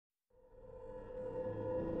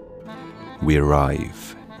we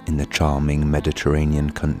arrive in the charming Mediterranean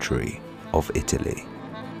country of Italy.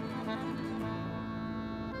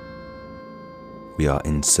 We are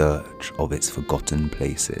in search of its forgotten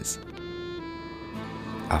places.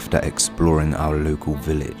 After exploring our local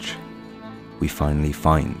village, we finally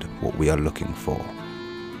find what we are looking for.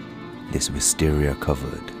 This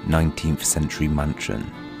wisteria-covered 19th century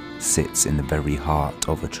mansion sits in the very heart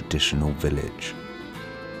of a traditional village.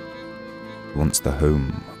 Once the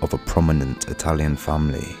home of a prominent Italian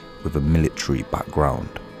family with a military background.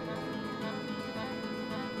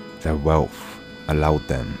 Their wealth allowed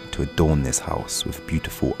them to adorn this house with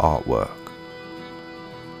beautiful artwork.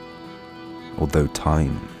 Although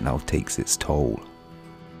time now takes its toll,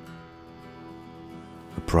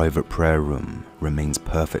 the private prayer room remains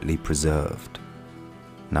perfectly preserved,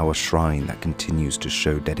 now a shrine that continues to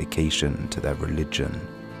show dedication to their religion.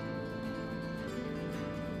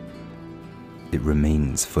 It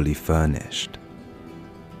remains fully furnished,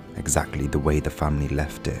 exactly the way the family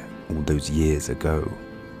left it all those years ago,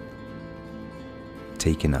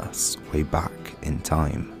 taking us way back in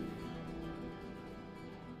time.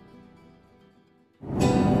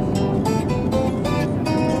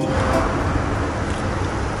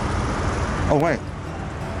 Oh wait.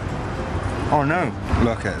 Oh no.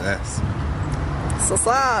 Look at this.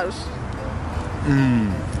 Sausage.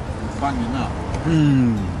 Mmm. Banging up.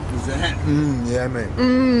 Mmm. Is it? Mmm, yeah mate.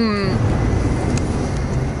 Mmm.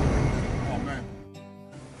 Oh man.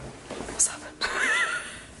 What's happened?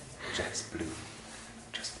 Just blew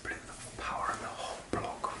the power in the whole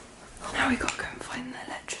block. Now we gotta go and find the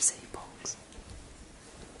electricity box.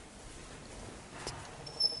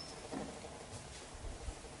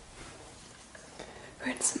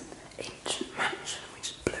 We're in some ancient mansion and we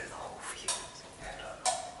just blew the whole fuse.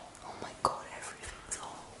 Oh my god, everything's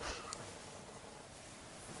off.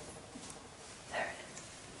 There it is.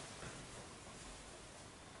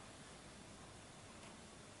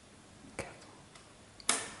 Okay.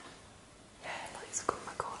 Yeah, lights go, oh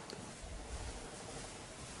my god.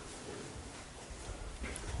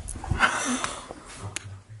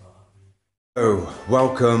 Oh,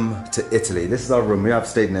 welcome to Italy. This is our room. We have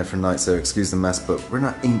stayed in there for a night, so excuse the mess, but we're in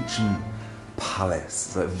an ancient palace.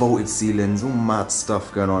 It's like vaulted ceilings, all mad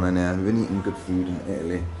stuff going on in here. We've been eating good food in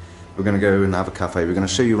Italy. We're going to go and have a cafe. We're going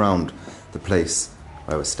to show you around the place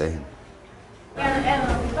where we're staying.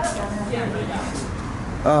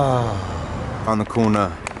 Ah, around the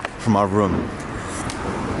corner from our room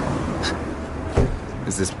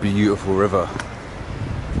is this beautiful river.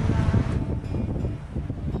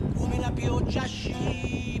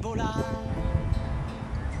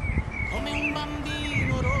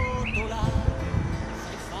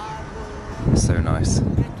 So nice. I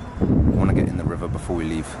want to get in the river before we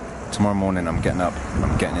leave. Tomorrow morning I'm getting up and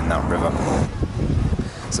I'm getting in that river.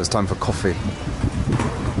 So it's time for coffee.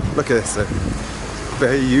 Look at this,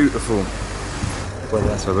 very beautiful. Well,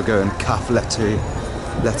 that's where we're going, Cafe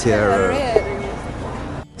Lettiero.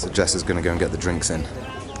 So Jess is going to go and get the drinks in.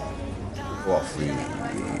 Coffee.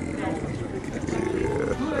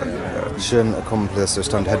 Mission accomplished, so it's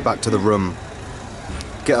time to head back to the room,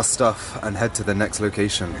 get our stuff and head to the next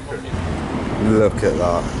location. Look at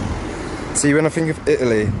that. See, when I think of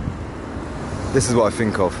Italy, this is what I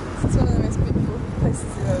think of. It's one of the most beautiful places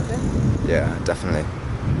you've ever been. Yeah, definitely.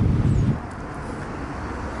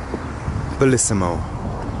 Bellissimo.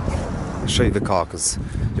 I'll show you the car because you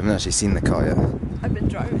haven't actually seen the car yet. I've been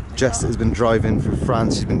driving. Jess has been driving through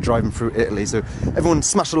France, she's been driving through Italy, so everyone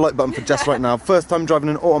smash the like button for Jess right now. First time driving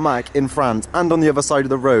an automatic in France and on the other side of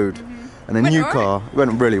the road. And a new car. It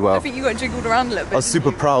went really well. I think you got jiggled around a little bit. I was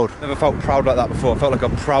super proud. Never felt proud like that before. I felt like a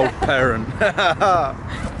proud parent.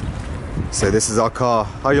 So this is our car.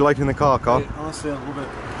 How are you liking the car, Carl? Honestly, I love it.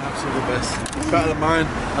 Absolutely best. It's better than mine.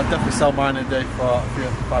 I'd definitely sell mine in a day for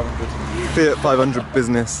Fiat 500. Fiat 500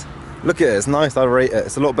 business. Look at it, it's nice, I rate it.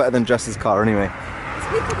 It's a lot better than Jess's car anyway. It's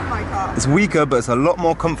weaker than my car. It's weaker, but it's a lot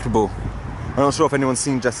more comfortable. I'm not sure if anyone's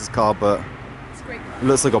seen Jess's car, but it's great. It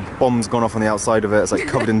looks like a bomb's gone off on the outside of it. It's like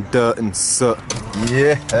covered in dirt and soot.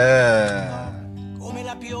 Yeah!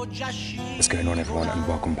 What's going on, everyone, and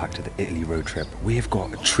welcome back to the Italy road trip. We have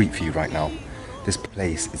got a treat for you right now. This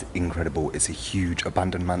place is incredible. It's a huge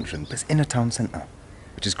abandoned mansion, but it's in a town centre,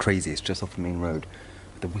 which is crazy. It's just off the main road.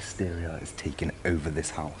 The wisteria is taking over this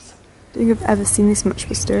house. I don't think I've ever seen this much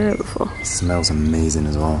wisteria before. It smells amazing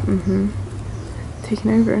as well. Mm-hmm.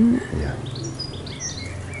 Taking over, isn't it? Yeah.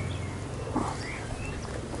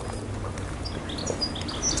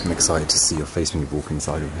 I'm excited to see your face when you walk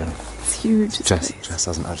inside of here. It's huge. Jess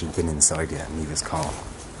hasn't actually been inside yet, neither's Carl.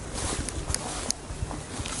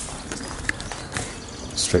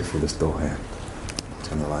 Straight through this door here.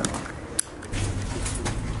 Turn the light on.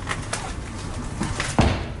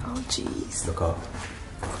 jeez. Look up.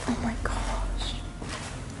 Oh my gosh.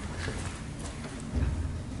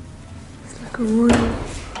 It's like a royal.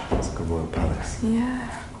 It's like a royal palace.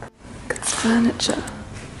 Yeah. Look at this furniture.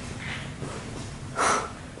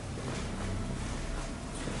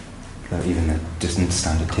 Like even the just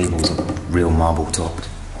standard tables are real marble topped.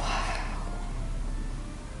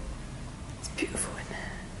 It's beautiful, isn't it?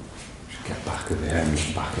 Should get back of here and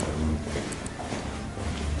the back of the room.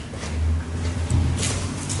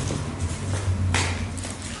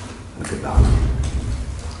 Look at that.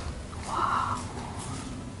 Wow.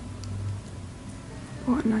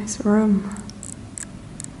 What a nice room.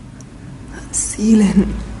 That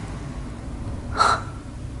ceiling.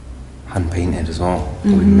 Hand painted as well,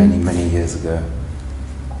 probably many years ago.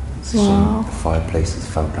 It's a shame the fireplaces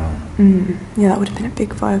fell down. Yeah, that would have been a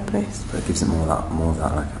big fireplace. But it gives it more of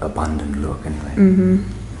that like abandoned look anyway.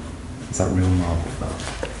 Is that real marble though?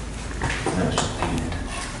 No, it's just painted.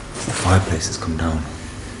 The fireplace has come down.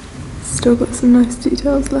 Still got some nice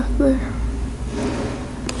details left though.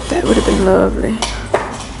 That would have been lovely.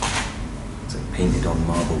 It's like painted on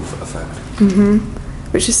marble for effect.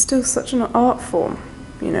 Which is still such an art form,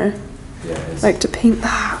 you know? Yeah, it is. Like to paint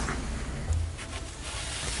that.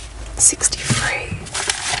 63.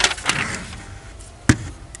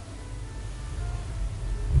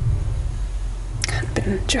 Can't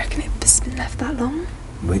been, do you reckon it's been left that long?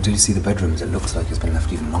 Wait till you see the bedrooms, it looks like it's been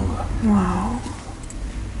left even longer. Wow.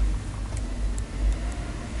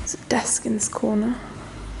 There's a desk in this corner.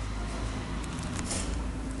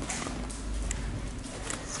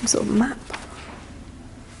 Some sort of map.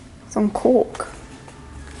 It's on Cork.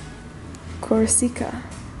 Corsica.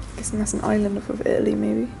 Guessing that's an island off of Italy,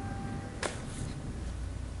 maybe.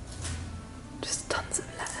 Just tons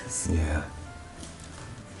of letters. Yeah.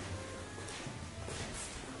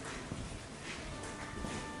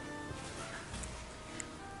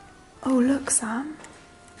 Oh, look, Sam.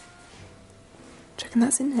 Do you reckon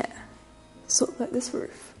that's in here? Sort of like this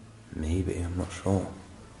roof. Maybe, I'm not sure.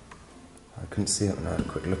 I couldn't see it when I had a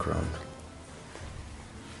quick look around.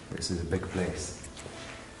 This is a big place.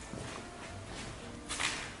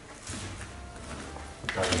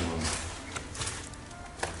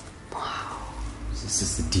 Wow. This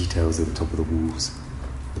is the details at the top of the walls.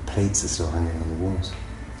 The plates are still hanging on the walls.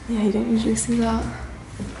 Yeah, you don't usually see that.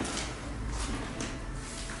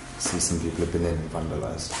 See, some people have been in and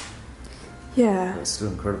vandalised. Yeah. It's still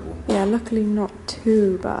incredible. Yeah, luckily not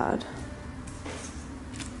too bad.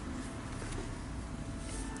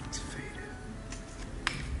 It's faded.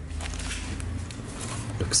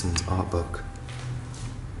 Look at someone's art book.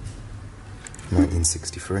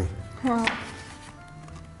 1963. Wow.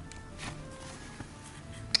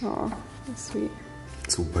 Oh, that's sweet.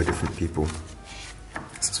 It's all by different people.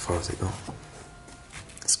 That's as far as it got.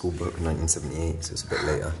 School book 1978, so it's a bit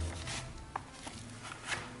later.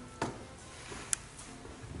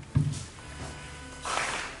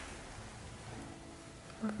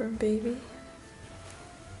 Mother and baby.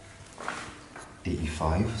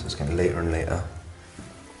 85, so it's getting later and later.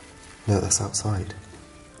 No, that's outside.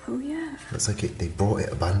 Oh yeah. Looks like they brought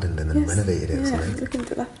it abandoned and then Yes. renovated it or Yeah, something. looking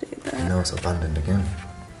dilapidated there. And now it's abandoned again.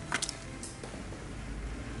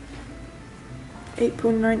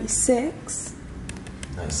 April 96.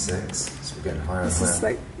 96, so we're getting higher and This higher. is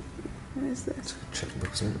like, what is this?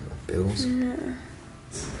 Checkbooks and bills. Yeah.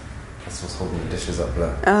 That's what's holding the dishes up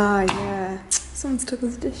there. Ah, yeah. Someone's took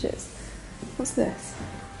us dishes. What's this?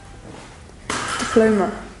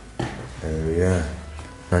 Diploma. Oh yeah.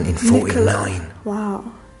 1949.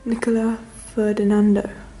 Wow. Nicola Ferdinando.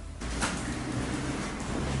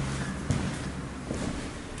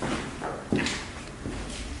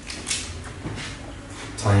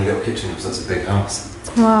 Tiny little kitchen because that's a big house.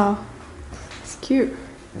 Wow. It's cute.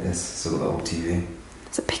 It is, it's got a little TV.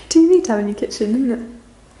 It's a big TV to have in your kitchen, isn't it?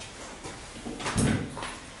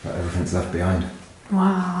 But everything's left behind.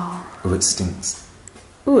 Wow. Oh, it stinks.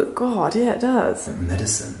 Oh, God, yeah, it does. Like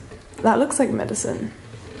medicine. That looks like medicine.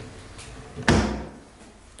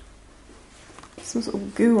 Some sort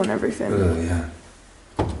of goo on everything. Oh, yeah.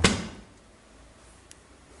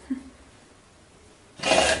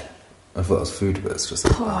 I thought it was food, but it's just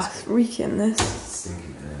like Oh, it's reeking, this.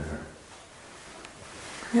 stinking.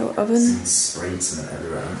 Little oven. Some sprayed something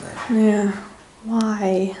everywhere, aren't they? Yeah.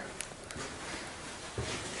 Why?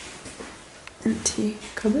 Empty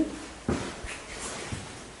cupboard. Look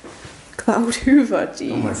at that old Hoover,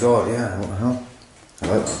 jeez. Oh my god, yeah, what the hell? I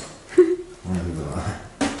like that. I want to move that.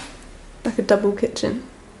 Like a double kitchen.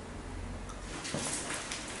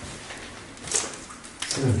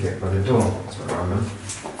 It's going to get by the door. That's what I remember.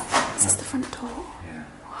 Is this the front door? Yeah.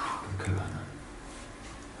 Wow. Good colour.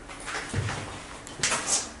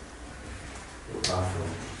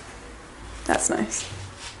 that's nice.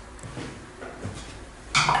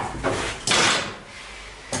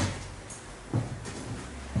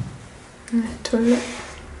 Toilet.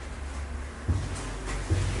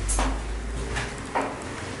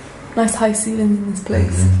 Nice high ceilings in this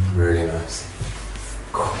place. Really nice.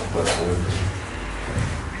 God, that's good.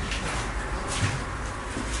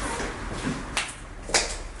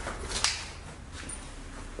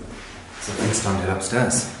 So I think it's time to head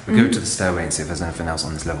upstairs. We'll go to the stairway and see if there's anything else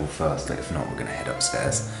on this level first. Like, if not, we're going to head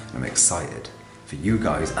upstairs. And I'm excited for you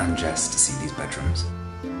guys and Jess to see these bedrooms.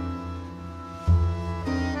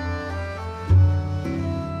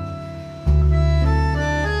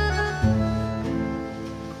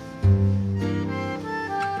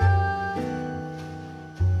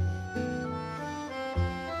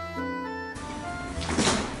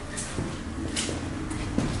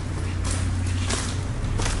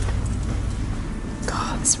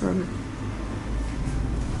 This room.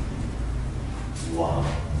 Wow.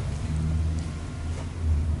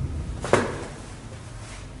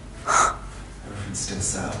 Everything's still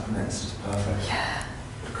set up, isn't it? It's just perfect. Yeah.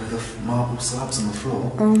 Look at the marble slabs on the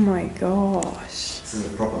floor. Oh my gosh. This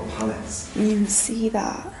is a proper palace. You can see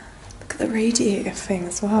that. Look at the radiator thing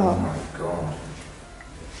as Oh well. my god.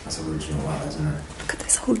 That's original, that, isn't it? Look at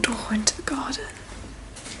this whole door into the garden.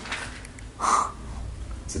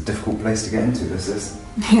 It's a difficult place to get into, this is.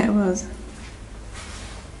 Yeah, it was.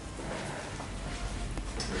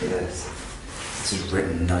 Look at this. This was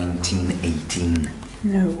written 1918.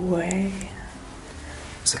 No way.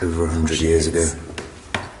 It's over 100 years ago.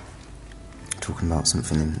 Talking about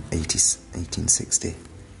something in 1860.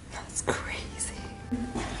 That's crazy.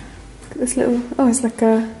 Look at this little... Oh, it's like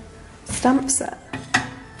a stamp set.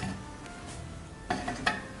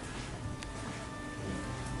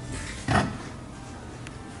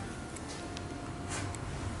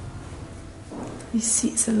 These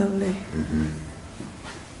seats are lovely. I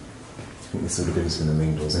think this would have been some of the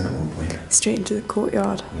main doors in at one point. Straight into the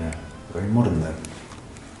courtyard. Yeah, very modern though.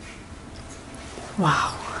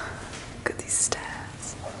 Wow. Look at these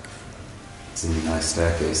stairs. It's a nice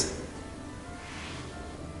staircase.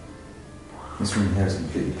 This room here is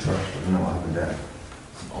completely trashed. I don't know what happened there.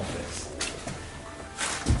 It's an office.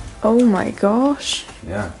 Oh my gosh.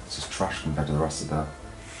 Yeah, it's just trash compared to the rest of the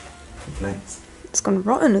place. It's gone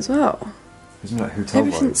rotten as well. Isn't it like hotel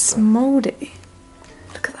Everything's mouldy.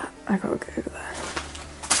 Look at that. I gotta go over there.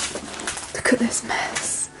 Look at this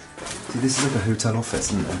mess. See, this is like a hotel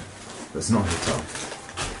office, isn't it? But it's not a hotel.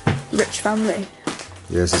 Rich family.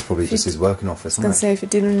 Yeah, this is probably just his working office, I was gonna say, if you're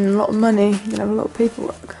dealing in a lot of money, you're gonna have a lot of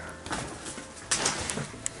paperwork.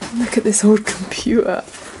 Look at this old computer.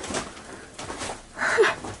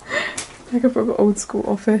 Like a proper old school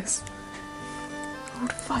office.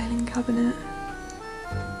 Old filing cabinet.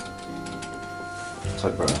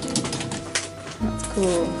 Typewriter. That's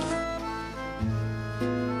cool.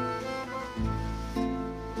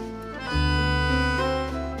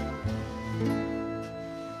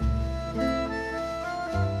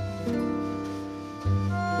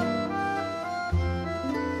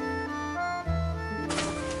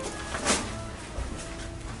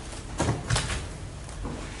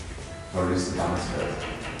 Or at least the banister.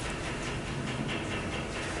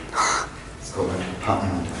 It's got like a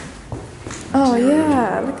pattern. Oh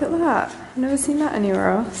yeah, look at that. I've never seen that anywhere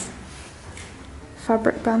else.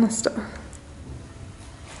 Fabric banister.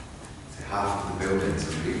 Half of the building is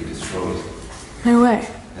completely destroyed. No way.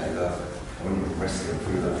 Yeah, look. I wouldn't risk it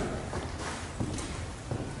through that.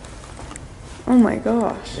 Oh my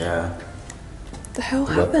gosh. Yeah. What the hell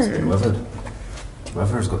It's been happened? weathered.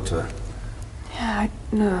 Weather has got to it. Yeah,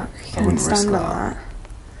 no, you I can't wouldn't risk stand on that.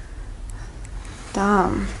 that.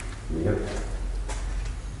 Damn. Yep.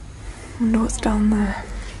 Wonder what's down there.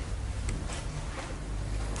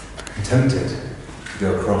 I'm tempted to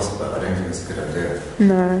go across, but I don't think it's a good idea.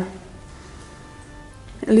 No.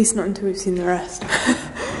 At least not until we've seen the rest.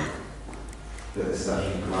 But this is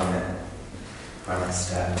actually granite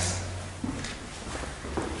steps.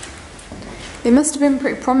 They must have been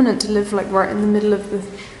pretty prominent to live like right in the middle of the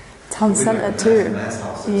town centre too.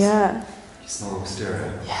 Yeah. You smell the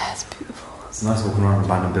wisteria. Yeah, it's beautiful. It's nice walking around an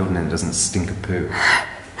abandoned building and it doesn't stink of poo.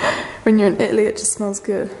 When you're in Italy, it just smells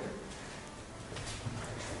good.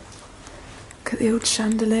 Look at the old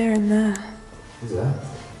chandelier in there. Is that?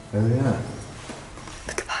 Oh yeah.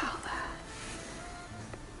 Look at that out there.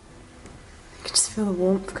 You can just feel the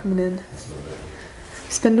warmth coming in. We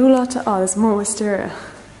spend all our time. Oh, there's more wisteria.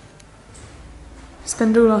 We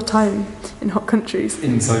spend all our time in hot countries.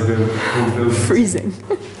 Inside building. Freezing.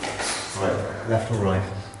 Right, left or right?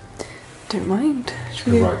 Don't mind. Should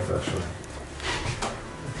The we go? right first, shall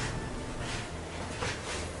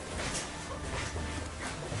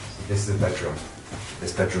This is the bedroom.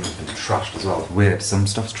 This bedroom has been trashed as well. It's weird. Some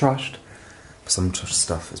stuff's trashed, but some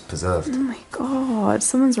stuff is preserved. Oh my god,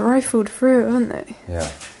 someone's rifled through it, haven't they? Yeah.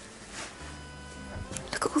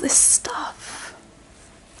 Look at all this stuff.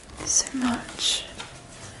 So much.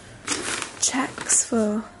 Checks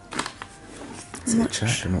for... Is it a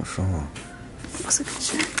check? I'm not sure. What's a good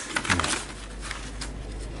check?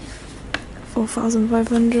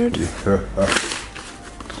 4,500.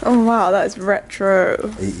 Oh wow, that is retro.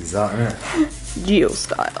 80s, that, isn't it? Geo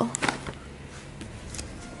style.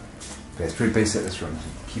 Okay, it's pretty basic, this room.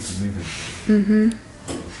 Keep it moving.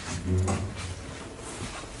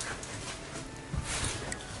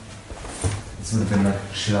 This would have been like a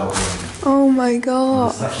chill out room. Oh my god.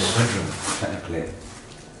 It's actually a bedroom, technically.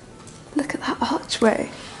 Look at that archway.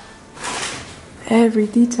 Every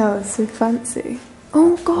detail is so fancy.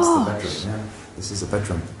 Oh That's the gosh. bedroom, yeah. This is a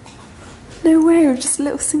bedroom. No way, with just a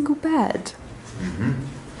little single bed.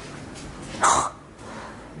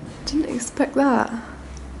 Didn't expect that.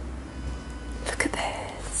 Look at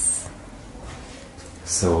this.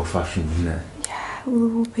 So old fashioned, isn't it? Yeah, all the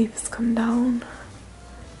wallpaper's come down.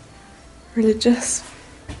 Religious.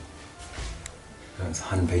 There's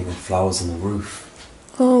hand painted flowers on the roof.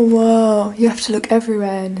 Oh wow, you have to look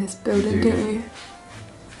everywhere in this building, You do, don't you?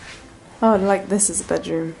 Oh, like this is a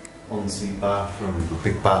bedroom. Ensuite bathroom,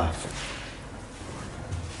 big bath.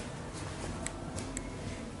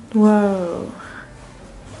 Whoa.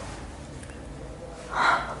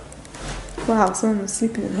 Wow, someone was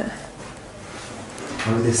sleeping in here.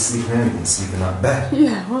 How did they sleep in and sleep in that bed?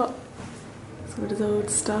 Yeah, what? It's all his old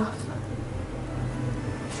stuff.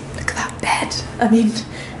 Look at that bed. I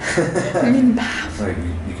mean bath. Like,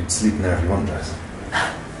 you could sleep in there if you want, Jess.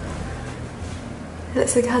 It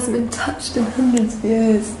looks like it hasn't been touched in hundreds of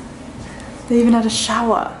years. They even had a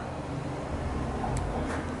shower.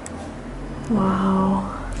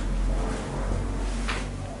 Wow.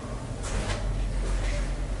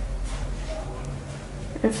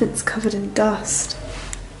 Everything's covered in dust.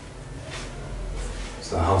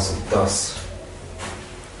 It's a house of dust.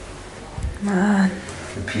 Man.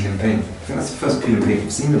 The peel and paint. I think that's the first peel and paint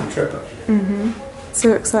we've seen on the trip, actually.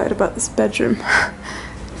 So excited about this bedroom.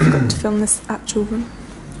 Forgot to film this actual room.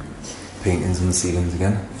 Paintings on the ceilings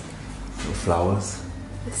again. Little flowers.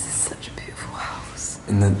 This is such a beautiful house.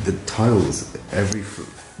 And the tiles, every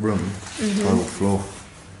room, tile floor.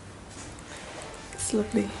 It's a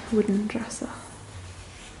lovely wooden dresser.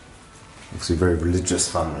 Obviously a very religious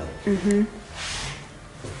family.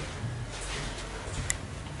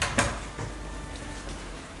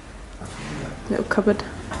 Little cupboard.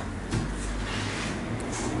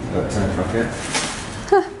 Turn it up here.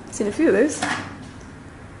 Seen a few of those.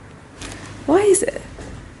 Why is it?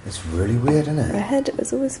 It's really weird, isn't it? My head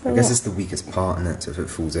has always fell I guess off. it's the weakest part in it, so if it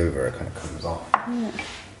falls over, it kind of comes off. Yeah.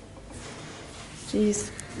 Jeez.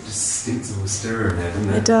 It just stinks of wisteria in there, doesn't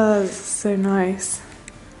it? It does. So nice.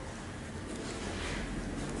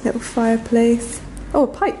 Little fireplace. Oh, a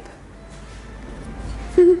pipe.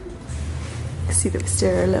 You can see the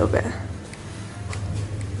wisteria a little bit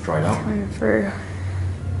Dried out. coming through.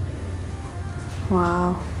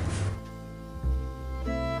 Wow.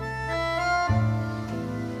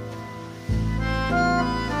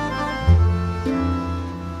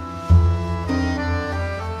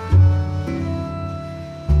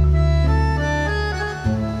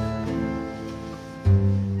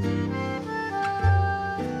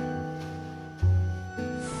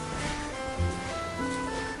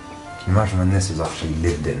 Can you imagine when this was actually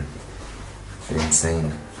lived in? It'd be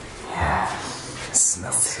insane. Yeah. It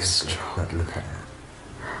smells so strong. Look at it.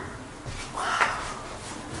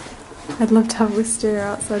 I'd love to have wisteria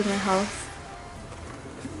outside of my house.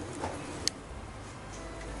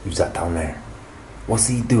 Who's that down there? What's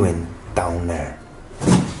he doing down there?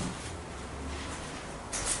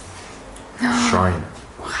 Shrine.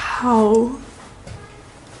 Wow.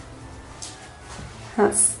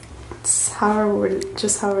 That's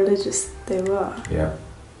just how religious they were. Yeah.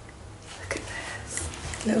 Look at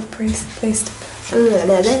this. Little place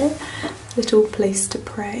to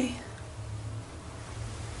pray.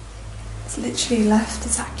 It's literally left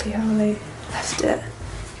exactly how they left it.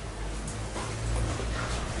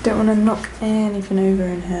 Don't want to knock anything over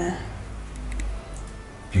in here.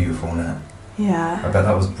 Beautiful, isn't it? Yeah. I bet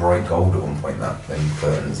that was bright gold at one point, that thing,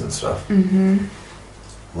 curtains and stuff. I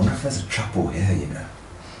wonder if there's a chapel here, you know.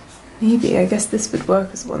 Maybe. I guess this would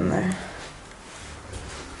work as one though.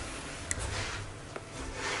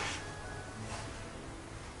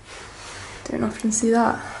 Don't often see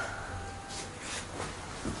that.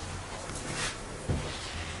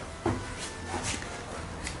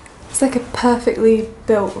 It's like a perfectly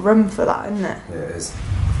built room for that, isn't it? Yeah, it is.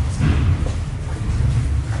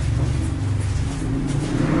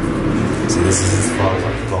 So this is as far as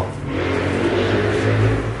I've got.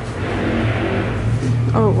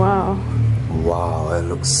 Oh wow. Wow, it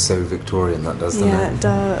looks so Victorian, that does, doesn't it? Yeah, it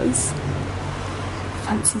does.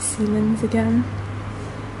 Fancy ceilings again.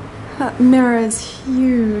 That mirror is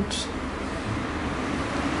huge.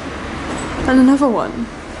 And another one.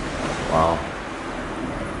 Wow.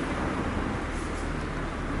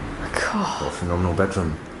 God. What a phenomenal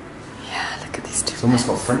bedroom. Yeah, look at these two. It's almost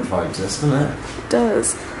got French vibes, this, doesn't it? It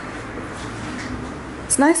does.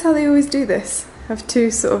 It's nice how they always do this. Have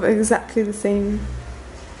two sort of exactly the same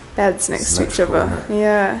beds next to each other.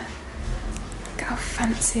 Yeah. Look how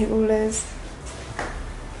fancy it all is.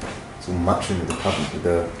 It's all matching with the cabinet, with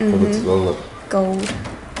the cupboards as well. Look. Gold.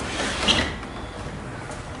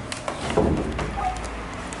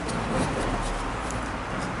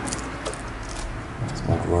 It's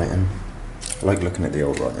old writing. I like looking at the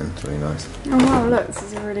old writing, it's really nice. Oh wow, look, this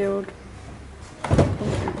is a really old.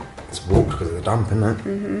 It's warped because of the damp, isn't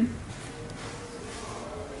it?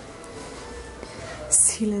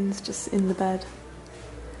 Ceilings just in the bed.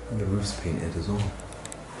 And the roof's painted as well.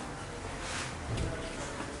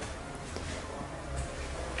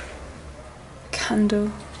 Candle.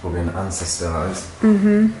 Probably an ancestor, that is.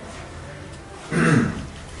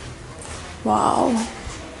 Wow. I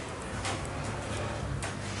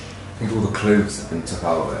think all the clothes have been took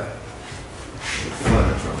out of there. The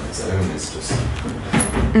furniture on its own is just...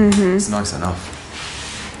 It's nice enough.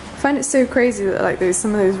 I find it so crazy that like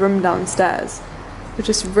some of those rooms downstairs are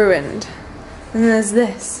just ruined. And then there's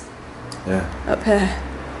this Yeah, up here.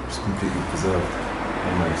 just completely preserved.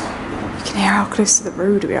 Almost. You can hear how close to the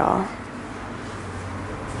road we are.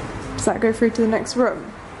 Does that go through to the next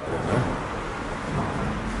room? I don't know.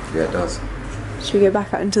 Yeah, it does. Should we go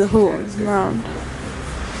back out into the hall Yeah, and let's come go. around?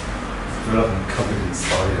 We're not even covered in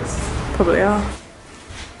spiders. Probably are.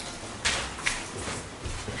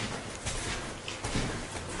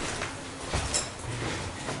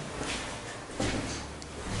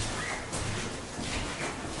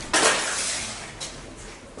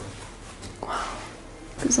 Wow.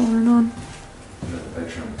 Goes on and on. Look at the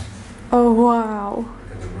bedroom. Oh wow.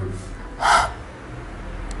 Look at the roof.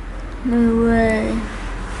 No way.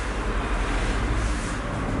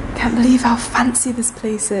 Can't believe how fancy this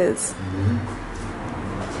place is.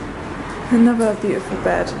 Another beautiful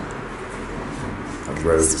bed. That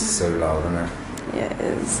rose is so loud, isn't it? Yeah, it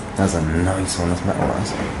is. That's a nice one, that's metal,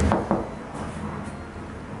 nice.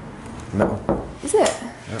 Metal. Is it?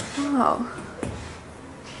 Yeah. Wow.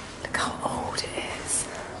 Look how old it is.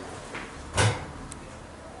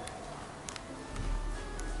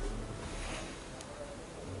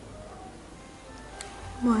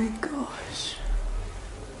 My gosh.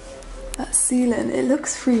 That ceiling, it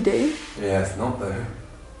looks 3D. Yeah, it's not though.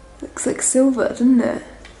 Looks like silver, doesn't it?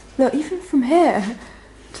 Look, even from here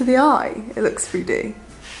to the eye, it looks 3D.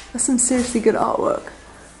 That's some seriously good artwork.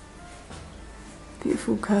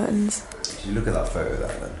 Beautiful curtains. If you look at that photo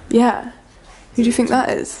there then. Yeah. Who do you think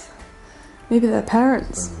that is? Maybe their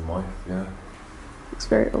parents. Friend of mine, yeah. Looks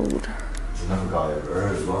very old. There's another guy over there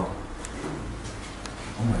as well.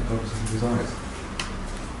 Oh my god, look at his eyes.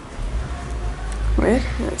 Weird.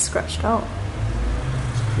 Yeah, it's scratched out.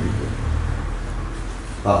 It's creepy.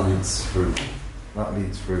 That leads through. That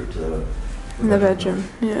leads through to the bedroom.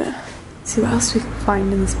 Yeah. See what else we can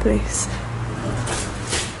find in this place.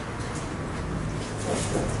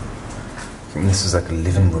 I think this was like a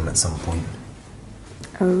living room at some point.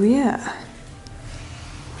 Oh yeah.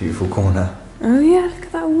 Beautiful corner. Oh yeah, look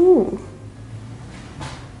at that wall.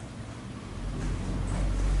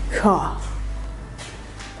 God.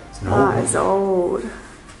 It's an old That one. is old.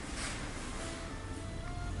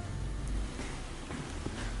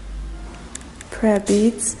 Prayer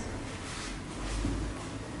beads.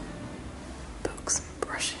 Books and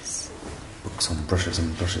brushes. Books on brushes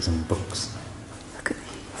and brushes and books. Look at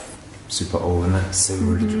these. Super old, isn't it? So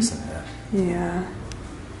religious in there. Yeah.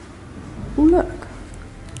 Oh look.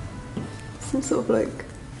 Some sort of like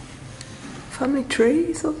family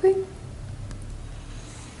tree sort of thing.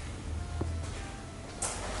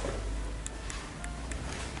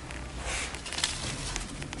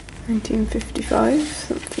 $1955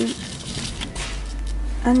 something.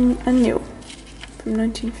 Annual from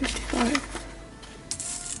 1955.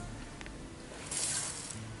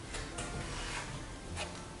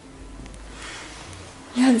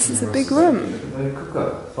 Yeah, this is a big room. The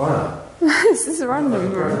cooker, fire. This is a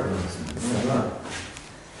random room.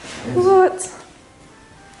 What?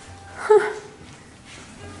 Huh.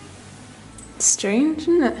 Strange,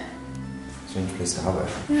 isn't it? Strange place to have it.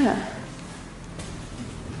 Yeah.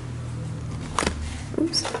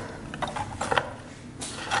 Oops.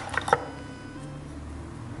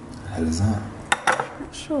 hell is that?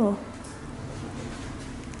 Not sure.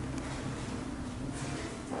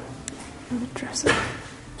 The dresser.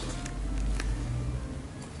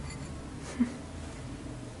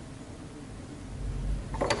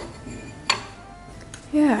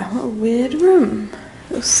 Yeah, what a weird room.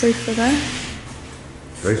 Little sofa there.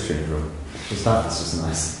 Very strange room. Just that, it's just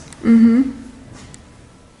nice. Mm-hmm.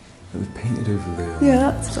 It was painted over there.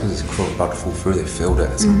 Yeah, that's because it's about to fall through, they filled it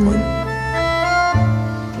at some point.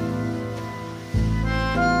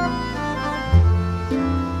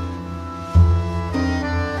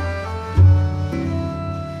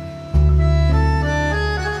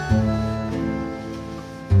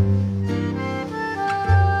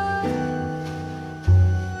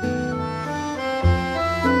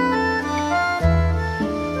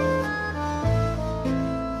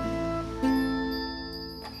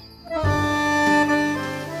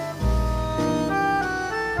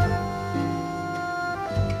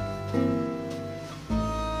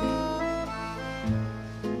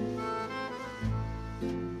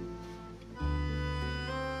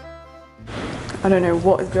 I don't know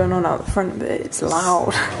what is going on out the front, but it's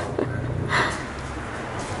loud.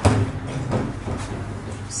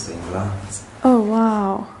 Stained glass. Oh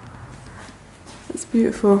wow. That's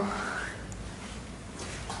beautiful.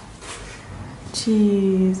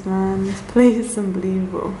 Jeez, man, this place is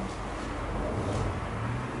unbelievable.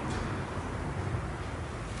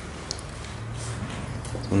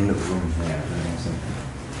 One little room here, I don't know something.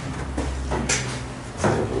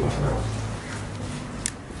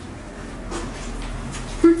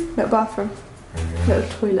 Little bathroom. Little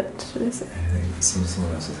toilet, should I say? I think it's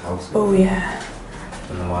someone else's house. Oh yeah.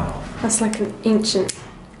 Don't know why. That's like an ancient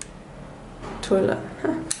toilet.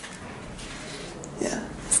 Huh. Yeah,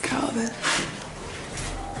 let's get out of it.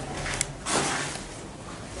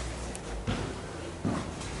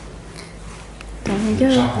 There we go.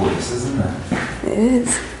 Chapel, this isn't it? It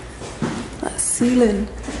is. That ceiling.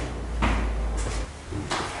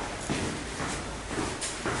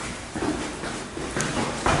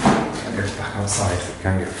 It goes back outside,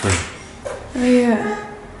 can't get through. Oh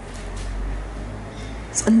yeah.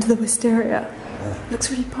 It's under the wisteria. Yeah. Looks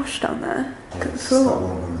really posh down there. Look at the That floor.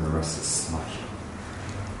 one room and the rest is smashed.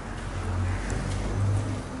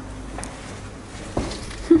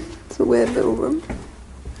 It's a weird little room.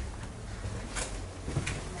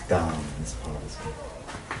 Down this part is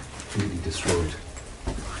completely destroyed.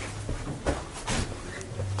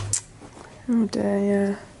 Oh dear,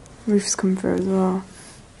 yeah. Roof's come through as well.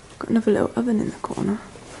 Got another little oven in the corner.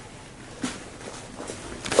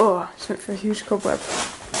 Oh, I just went for a huge cobweb. Is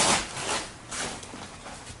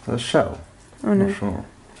that a shell? Oh no. Not sure.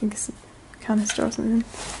 I think it's a canister or something.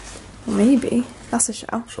 Or maybe. That's a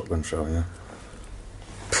shell. Shotgun shell, yeah.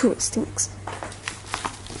 Phew, it stinks.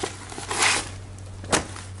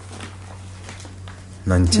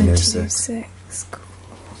 1906. 1906. Cool.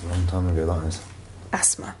 That's a long time ago, that is.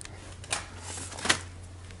 Asthma.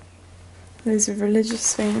 Those are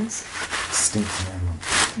religious things. It stinks in there, man.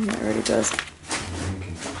 Yeah, it really does.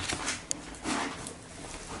 Drinking.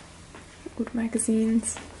 Old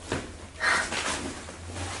magazines.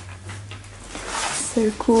 So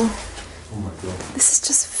cool. Oh my god. This is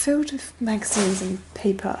just filled with magazines and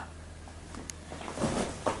paper.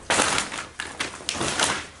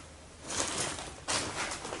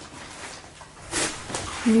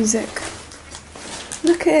 Music.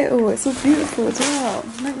 Look at it all, it's all beautiful as well.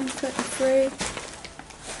 1933.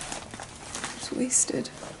 It's wasted.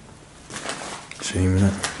 Shame,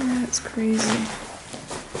 innit? Yeah, it's crazy.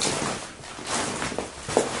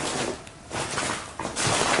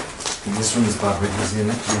 This room is bad, but you can see the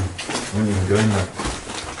next room. I won't even go in there.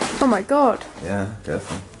 Oh my god. Yeah,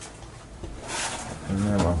 careful.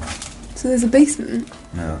 No, well. So there's a basement?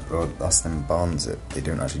 No, well, that's them barns that they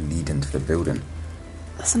don't actually lead into the building.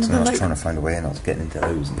 That's So I another was like trying to find a way and I was getting into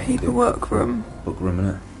those. And paperwork room. Book room,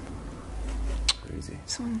 innit? Crazy.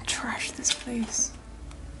 Someone trashed this place.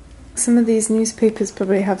 Some of these newspapers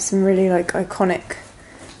probably have some really like iconic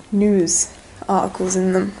news articles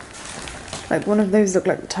in them. Like one of those looked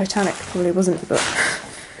like the Titanic, probably wasn't, but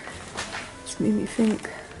just made me think.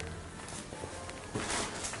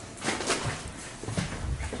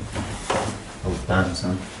 Oh, damn,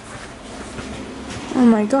 son. Oh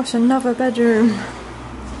my gosh, another bedroom.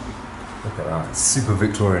 Look at that. It's super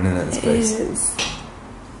Victorian, isn't it, this It place? is.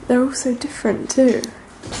 They're all so different too.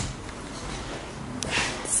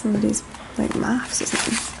 Somebody's like maths or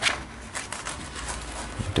something.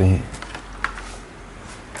 Do you?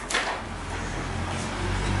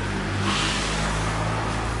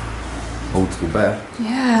 Old school bear.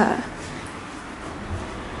 Yeah.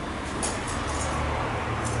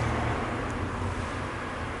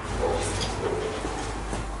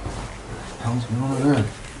 hell's going on there?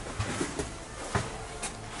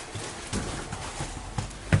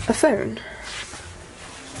 A phone?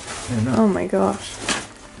 Yeah, no. Oh my gosh.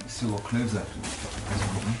 Still got clothes left.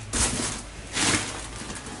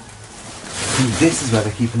 Ooh, this is where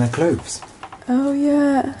they're keeping their clothes. Oh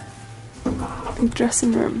yeah. Big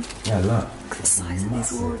dressing room. Yeah, look. Look at the size of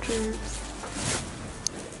these wardrobes.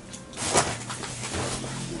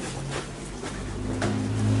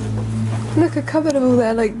 Look, a cupboard of all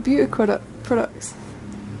their like beauty products.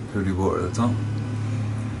 Holy water at the top.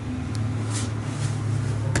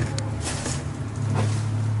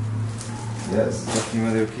 Yeah, it's definitely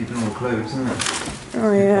where they were keeping all the clothes, isn't it?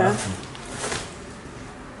 Oh yeah.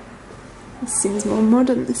 This seems more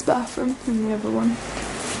modern, this bathroom, than the other one.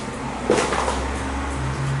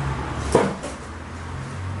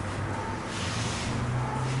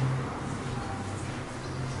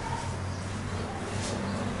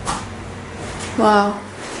 Wow.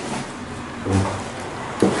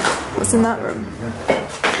 What's in that room?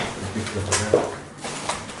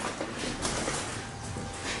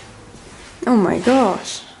 Oh my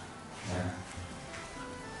gosh. Yeah.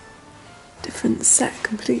 Different set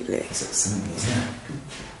completely. It's like something,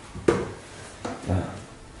 yeah.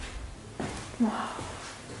 Wow.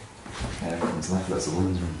 Yeah, everything's left, that's a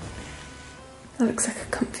woman's room. That looks like a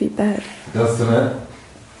comfy bed. It does, doesn't it?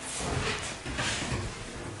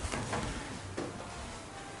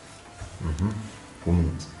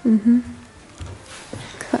 Woman's.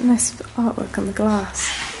 Look at that nice artwork on the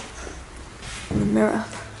glass. On the mirror.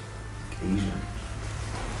 Asian.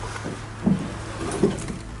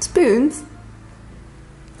 Spoons?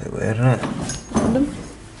 Bit weird, isn't it? Random.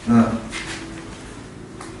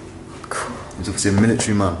 Cool. He's obviously a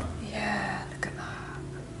military man. Yeah, look at that.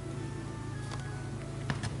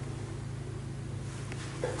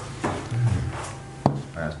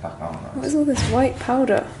 Yeah, it's back out now. What is all this white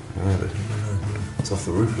powder? It's off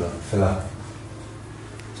the roof, look. Fill out.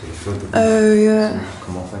 So you filled the roof. Oh yeah.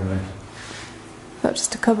 Come off anyway. That's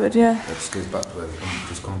just a cupboard, yeah. That just goes back to where they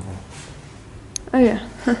just come from. Oh yeah.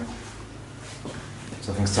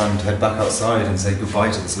 So I think it's time to head back outside and say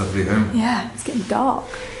goodbye to this lovely home. Yeah, it's getting dark.